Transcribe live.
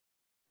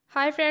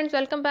Hi friends,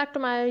 welcome back to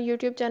my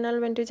YouTube channel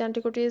Vintage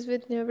Antiquities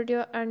with new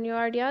video and new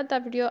idea. The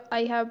video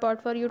I have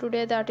brought for you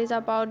today that is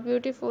about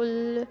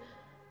beautiful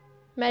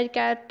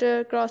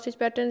Maricat cross stitch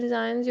pattern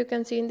designs you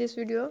can see in this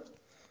video.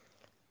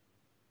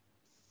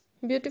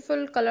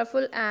 Beautiful,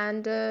 colorful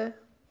and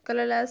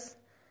colorless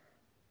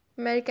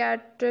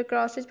Maricat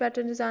cross stitch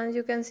pattern designs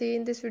you can see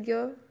in this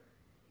video.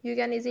 You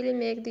can easily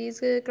make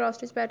these cross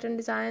stitch pattern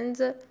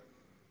designs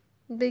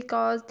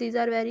because these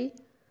are very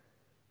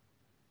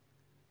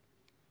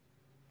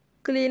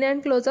clean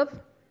and close up.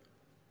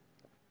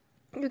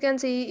 You can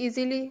see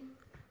easily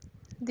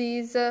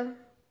these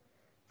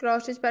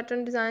cross stitch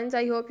pattern designs.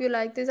 I hope you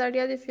like these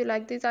ideas. If you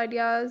like these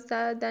ideas,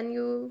 then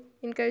you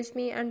encourage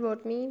me and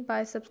vote me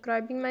by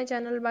subscribing my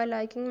channel, by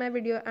liking my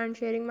video and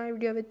sharing my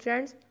video with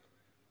friends.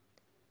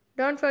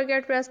 Don't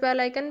forget press bell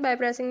icon. By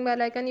pressing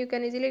bell icon you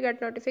can easily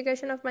get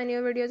notification of my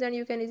new videos and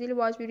you can easily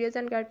watch videos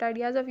and get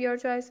ideas of your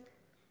choice.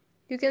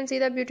 You can see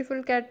the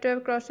beautiful cat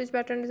cross stitch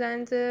pattern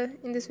designs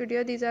in this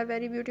video. These are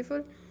very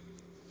beautiful.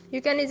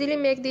 You can easily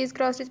make these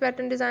cross stitch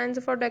pattern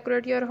designs for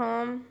decorate your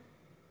home,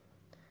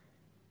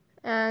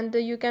 and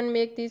you can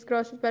make these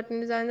cross stitch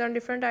pattern designs on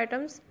different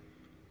items.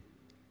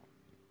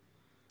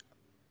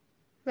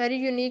 Very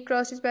unique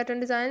cross stitch pattern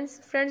designs.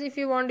 Friends, if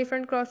you want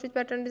different cross stitch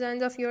pattern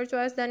designs of your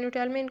choice, then you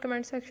tell me in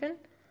comment section.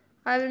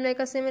 I will make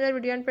a similar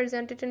video and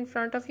present it in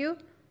front of you.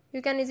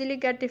 You can easily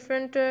get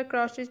different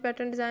cross stitch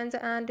pattern designs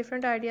and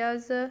different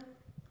ideas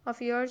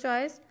of your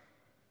choice.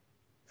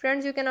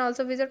 Friends, you can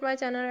also visit my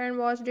channel and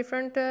watch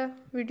different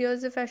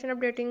videos, fashion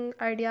updating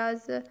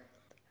ideas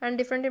and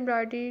different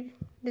embroidery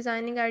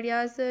designing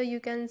ideas you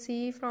can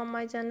see from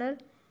my channel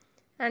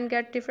and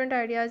get different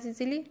ideas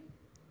easily.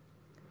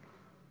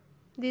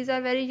 These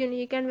are very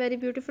unique and very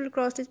beautiful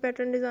cross stitch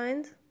pattern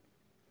designs.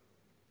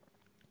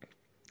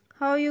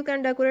 How you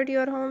can decorate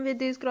your home with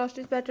these cross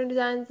stitch pattern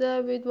designs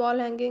with wall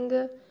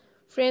hanging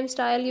frame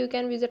style, you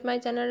can visit my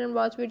channel and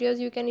watch videos.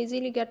 You can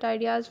easily get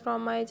ideas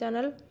from my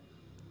channel.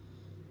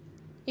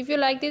 If you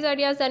like these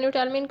ideas, then you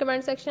tell me in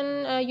comment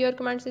section. Your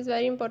comments is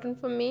very important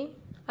for me.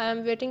 I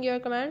am waiting your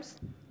comments.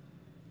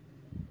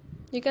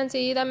 You can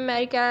see the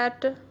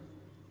Maricat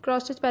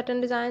cross stitch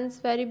pattern designs,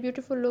 very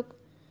beautiful look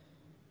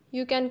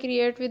you can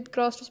create with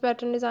cross stitch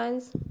pattern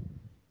designs.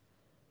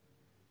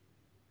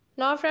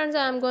 Now friends,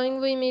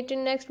 we meet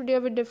in next video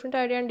with different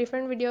idea and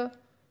different video.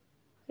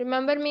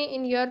 Remember me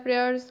in your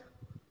prayers.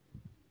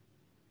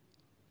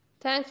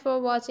 Thanks for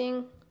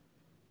watching.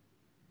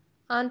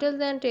 Until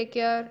then, take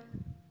care.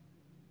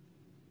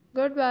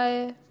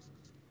 Goodbye.